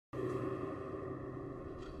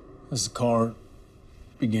As the car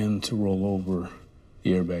began to roll over,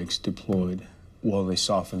 the airbags deployed. While they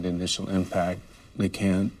softened the initial impact, they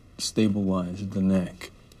can't stabilize the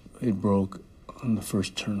neck. It broke on the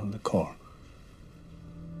first turn of the car.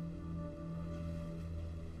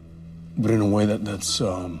 But in a way that's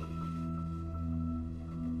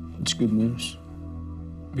good news.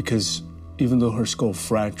 Because even though her skull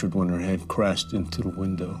fractured when her head crashed into the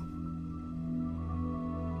window,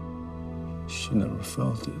 she never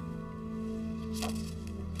felt it.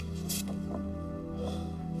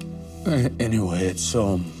 Anyway, it's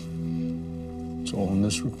all in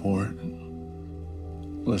this report.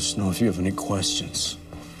 Let us know if you have any questions.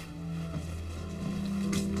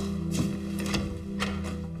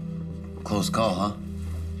 Close call, huh?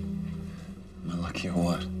 Am I lucky or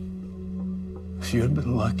what? If you had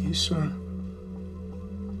been lucky, sir,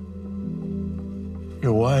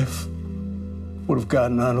 your wife would have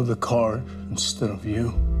gotten out of the car instead of you,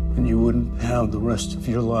 and you wouldn't have the rest of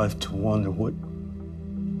your life to wonder what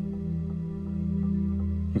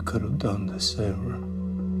you could have done to save her.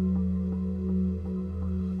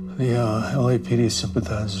 The LAPD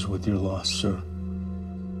sympathizes with your loss, sir.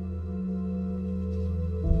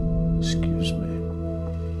 Excuse me.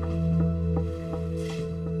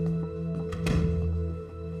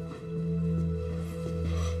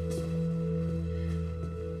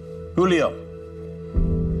 Julio.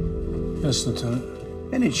 Yes, Lieutenant.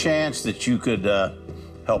 Any chance that you could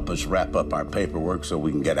help us wrap up our paperwork so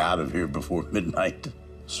we can get out of here before midnight?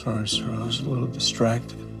 Sorry, sir. I was a little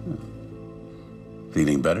distracted.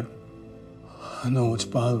 Feeling better? I know what's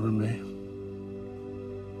bothering me.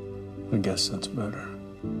 I guess that's better.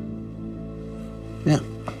 Yeah.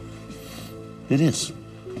 It is.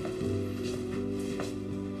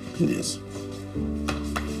 It is.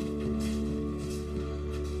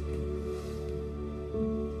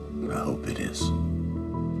 I hope it is.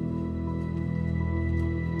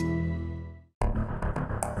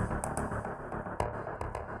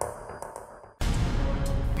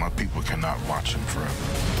 My people cannot watch him forever.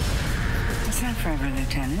 It's not forever,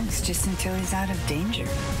 Lieutenant. It's just until he's out of danger.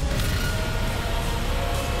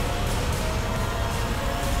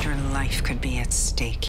 Your life could be at stake.